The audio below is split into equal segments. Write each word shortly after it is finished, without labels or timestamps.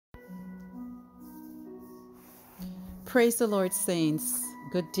Praise the Lord, saints.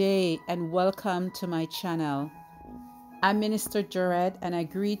 Good day and welcome to my channel. I'm Minister Jared and I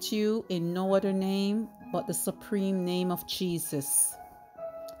greet you in no other name but the supreme name of Jesus.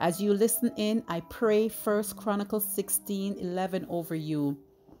 As you listen in, I pray 1 Chronicles 16:11 over you.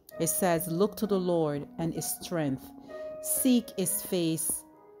 It says, "Look to the Lord and his strength. Seek his face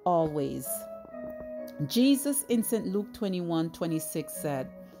always." Jesus in St. Luke 21:26 said,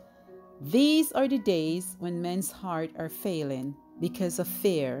 "These are the days when men's hearts are failing because of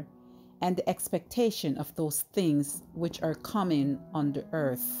fear and the expectation of those things which are coming on the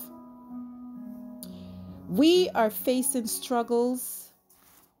earth." We are facing struggles.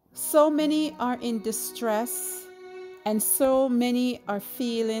 So many are in distress, and so many are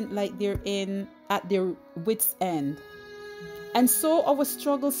feeling like they're at their wits' end. And so our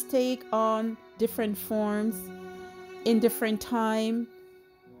struggles take on different forms, in different time,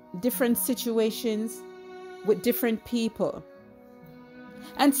 different situations, with different people.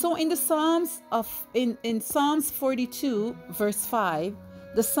 And so in the Psalms in Psalms 42 verse 5,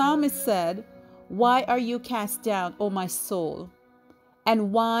 the psalmist said, "Why are you cast down, O my soul?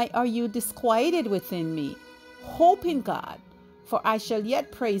 And why are you disquieted within me? Hope in God, for I shall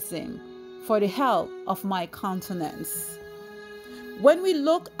yet praise him for the help of my countenance." When we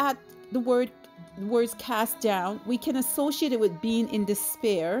look at the words cast down, we can associate it with being in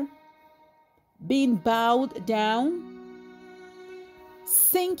despair, being bowed down,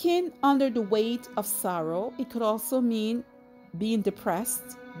 sinking under the weight of sorrow. It could also mean being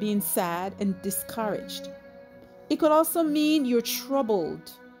depressed, being sad and discouraged. It could also mean you're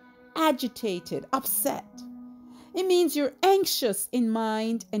troubled, agitated, upset. It means you're anxious in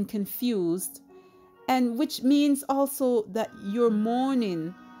mind and confused, and which means also that you're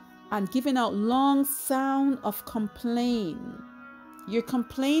mourning and giving out long sound of complaint. You're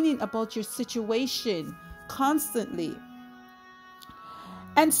complaining about your situation constantly.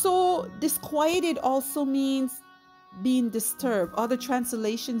 And so disquieted also means being disturbed. Other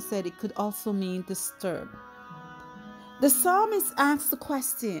translations said it could also mean disturbed. The psalmist asked the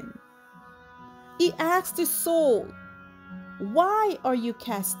question. He asked his soul, "Why are you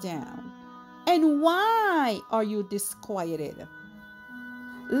cast down? And why are you disquieted?"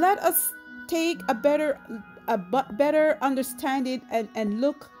 Let us take a better understanding and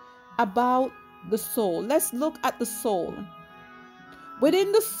look about the soul. Let's look at the soul.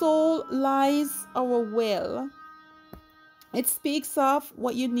 Within the soul lies our will. It speaks of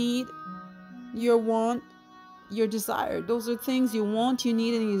what you need, your want, your desire. Those are things you want, you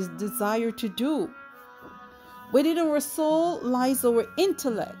need, and you desire to do. Within our soul lies our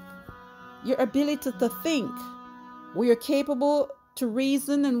intellect, your ability to think. We are capable to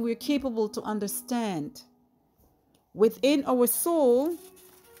reason and we're capable to understand. Within our soul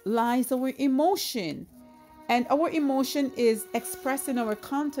lies our emotion, and our emotion is expressed in our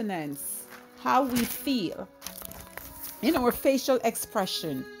countenance, how we feel, in our facial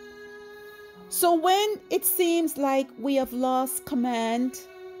expression. So when it seems like we have lost command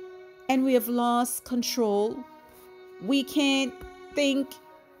and we have lost control, we can't think,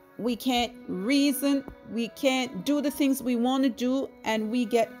 we can't reason, we can't do the things we want to do, and we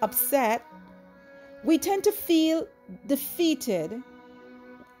get upset, we tend to feel defeated.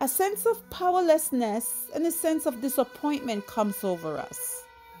 A sense of powerlessness and a sense of disappointment comes over us.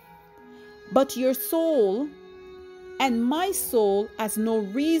 But your soul and my soul has no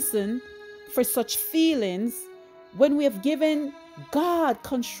reason for such feelings when we have given God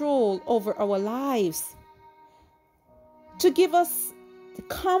control over our lives to give us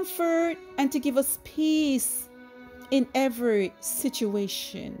comfort and to give us peace in every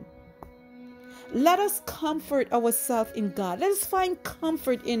situation. Let us comfort ourselves in God. Let us find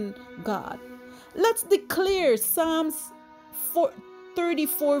comfort in God. Let's declare Psalms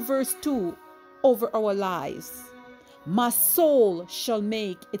 34 verse 2 over our lives. "My soul shall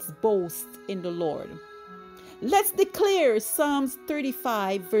make its boast in the Lord." Let's declare Psalms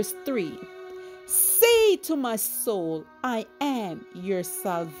 35 verse 3. "Say to my soul, I am your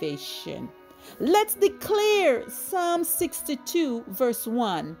salvation." Let's declare Psalm 62 verse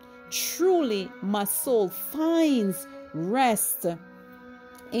 1. "Truly my soul finds rest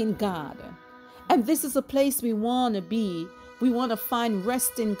in God." And this is a place we want to be. We want to find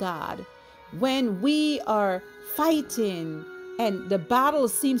rest in God. When we are fighting and the battle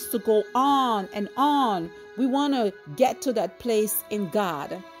seems to go on and on, we want to get to that place in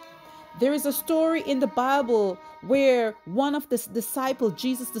God. There is a story in the Bible where one of the disciples,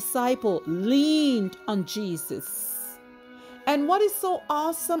 Jesus' disciple, leaned on Jesus. And what is so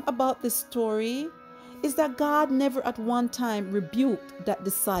awesome about this story is that God never at one time rebuked that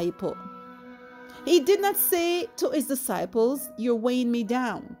disciple. He did not say to his disciples, "You're weighing me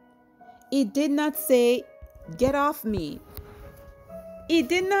down." He did not say, "Get off me." He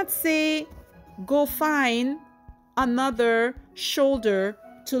did not say, "Go find another shoulder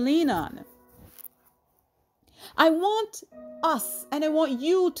to lean on." I want us and I want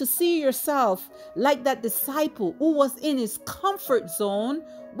you to see yourself like that disciple who was in his comfort zone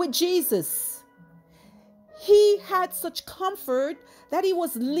with Jesus. He had such comfort that he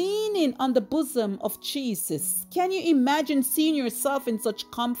was leaning on the bosom of Jesus. Can you imagine seeing yourself in such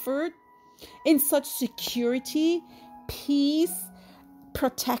comfort, in such security, peace,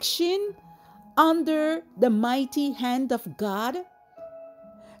 protection under the mighty hand of God?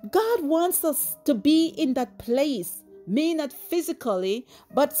 God wants us to be in that place, maybe not physically,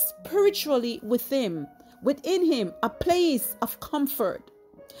 but spiritually within Him, a place of comfort.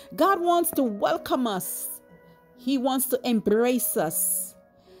 God wants to welcome us. He wants to embrace us.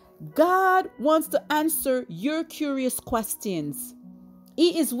 God wants to answer your curious questions.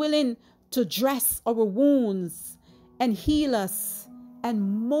 He is willing to dress our wounds and heal us.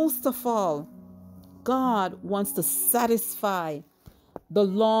 And most of all, God wants to satisfy the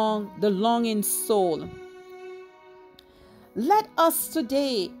longing soul. Let us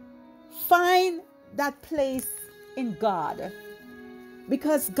today find that place in God,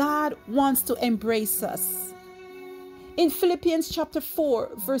 because God wants to embrace us. In Philippians chapter 4,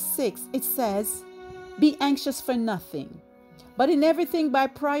 verse 6, it says, "Be anxious for nothing, but in everything by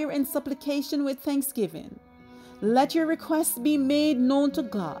prayer and supplication with thanksgiving, let your requests be made known to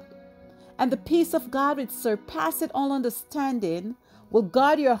God, and the peace of God which surpasseth all understanding will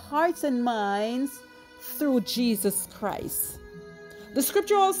guard your hearts and minds through Jesus Christ." The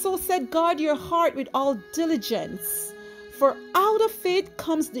scripture also said, "Guard your heart with all diligence, for out of it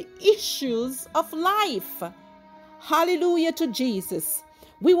comes the issues of life." Hallelujah to Jesus.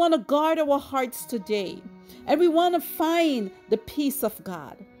 We want to guard our hearts today, and we want to find the peace of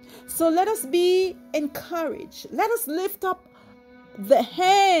God. So let us be encouraged. Let us lift up the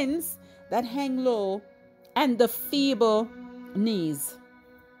hands that hang low and the feeble knees.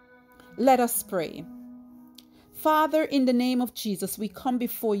 Let us pray. Father, in the name of Jesus, we come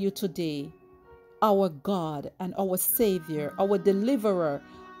before you today, our God and our Savior, our Deliverer,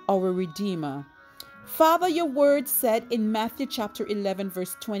 our Redeemer. Father, your word said in Matthew chapter 11,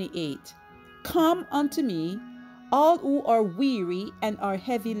 verse 28, "Come unto me, all who are weary and are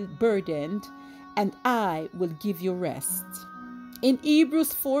heavy burdened, and I will give you rest." In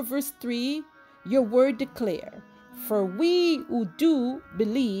Hebrews 4, verse 3, your word declare, "For we who do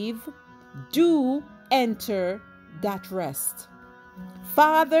believe do enter that rest."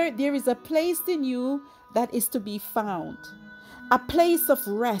 Father, there is a place in you that is to be found, a place of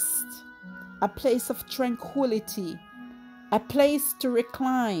rest, a place of tranquility, a place to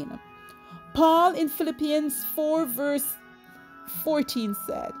recline. Paul in Philippians 4, verse 14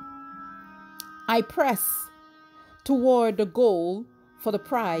 said, "I press toward the goal for the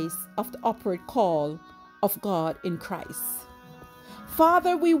prize of the upward call of God in Christ."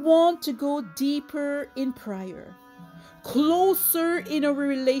 Father, we want to go deeper in prayer, closer in our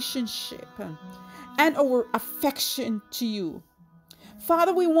relationship and our affection to you.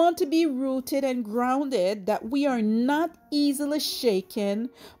 Father, we want to be rooted and grounded, that we are not easily shaken,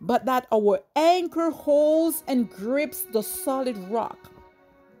 but that our anchor holds and grips the solid rock.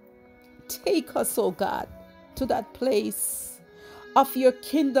 Take us, oh God, to that place of your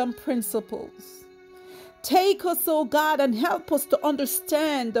kingdom principles. Take us, oh God, and help us to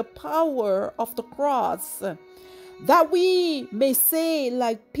understand the power of the cross, that we may say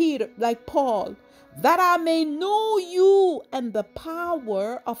like Peter, like Paul, "That I may know you and the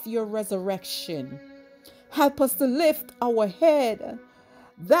power of your resurrection." Help us to lift our head,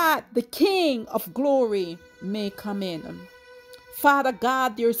 that the King of glory may come in. Father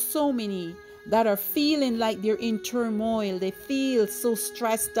God, there's so many that are feeling like they're in turmoil. They feel so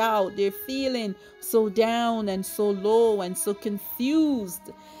stressed out. They're feeling so down and so low and so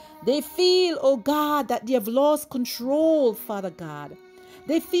confused. They feel, oh God, that they have lost control, Father God.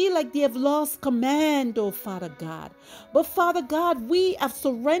 They feel like they have lost command, oh Father God. But Father God, we have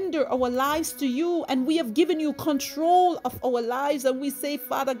surrendered our lives to you, and we have given you control of our lives. And we say,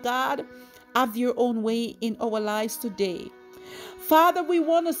 Father God, have your own way in our lives today. Father, we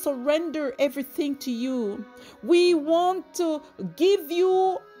want to surrender everything to you. We want to give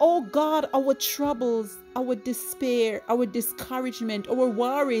you, oh God, our troubles, our despair, our discouragement, our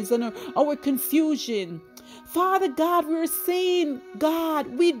worries, and our confusion. Father God, we're saying,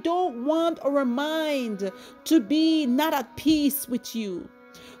 God, we don't want our mind to be not at peace with you.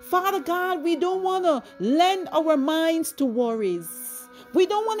 Father God, we don't want to lend our minds to worries. We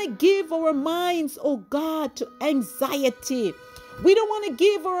don't want to give our minds, oh God, to anxiety. We don't want to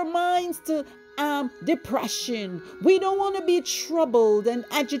give our minds to depression. We don't want to be troubled and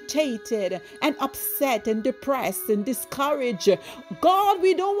agitated and upset and depressed and discouraged. God,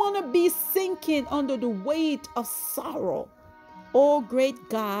 we don't want to be sinking under the weight of sorrow. Oh, great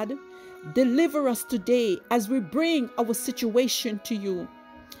God, deliver us today as we bring our situation to you,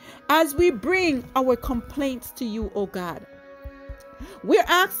 as we bring our complaints to you, oh God. We're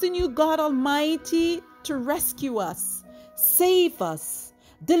asking you, God Almighty, to rescue us, save us,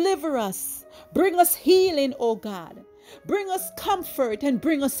 deliver us, bring us healing, oh God. Bring us comfort and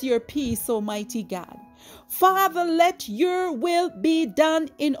bring us your peace, Almighty God. Father, let your will be done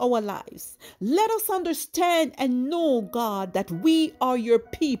in our lives. Let us understand and know, God, that we are your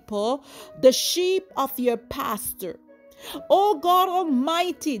people, the sheep of your pasture. Oh God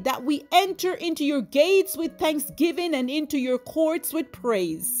Almighty, that we enter into your gates with thanksgiving and into your courts with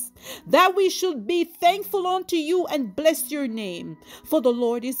praise. That we should be thankful unto you and bless your name. For the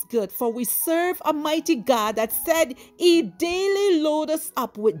Lord is good, for we serve a mighty God that said he daily load us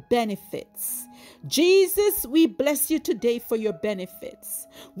up with benefits. Jesus, we bless you today for your benefits.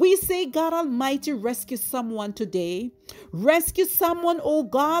 We say, God Almighty, rescue someone today. Rescue someone, oh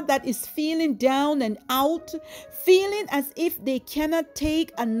God, that is feeling down and out, feeling as if they cannot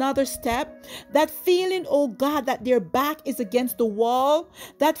take another step. That feeling, oh God, that their back is against the wall.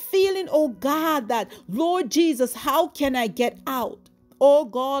 That feeling, oh God, that, Lord Jesus, how can I get out? Oh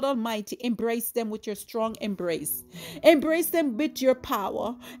God Almighty, embrace them with your strong embrace. Embrace them with your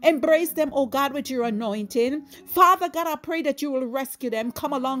power. Embrace them, oh God, with your anointing. Father God, I pray that you will rescue them.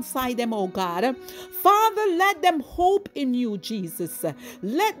 Come alongside them, oh God. Father, let them hope in you, Jesus.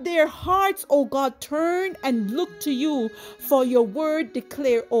 Let their hearts, oh God, turn and look to you, for your word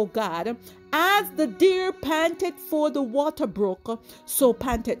declare, oh God, as the deer panted for the water brook, so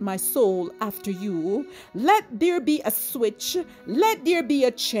panted my soul after you. Let there be a switch. Let there be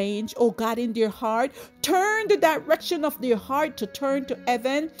a change, oh God, in their heart. Turn the direction of their heart to turn to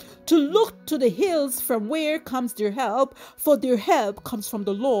heaven, to look to the hills from where comes their help, for their help comes from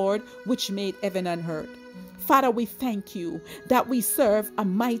the Lord, which made heaven and earth. Father, we thank you that we serve a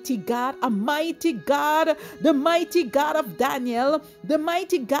mighty God, the mighty God of Daniel, the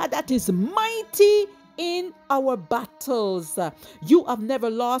mighty God that is mighty in our battles. You have never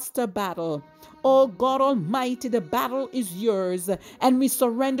lost a battle. Oh God Almighty, the battle is yours, and we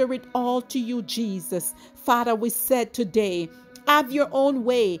surrender it all to you, Jesus. Father, we said today, have your own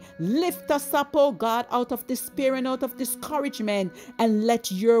way. Lift us up, oh God, out of despair and out of discouragement, and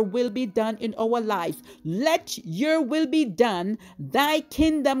let your will be done in our lives. Let your will be done. Thy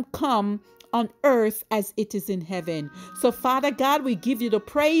kingdom come on earth as it is in heaven. So, Father God, we give you the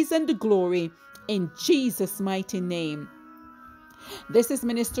praise and the glory in Jesus' mighty name. This is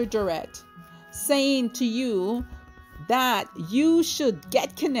Minister Dorette saying to you that you should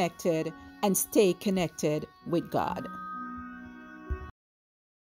get connected and stay connected with God.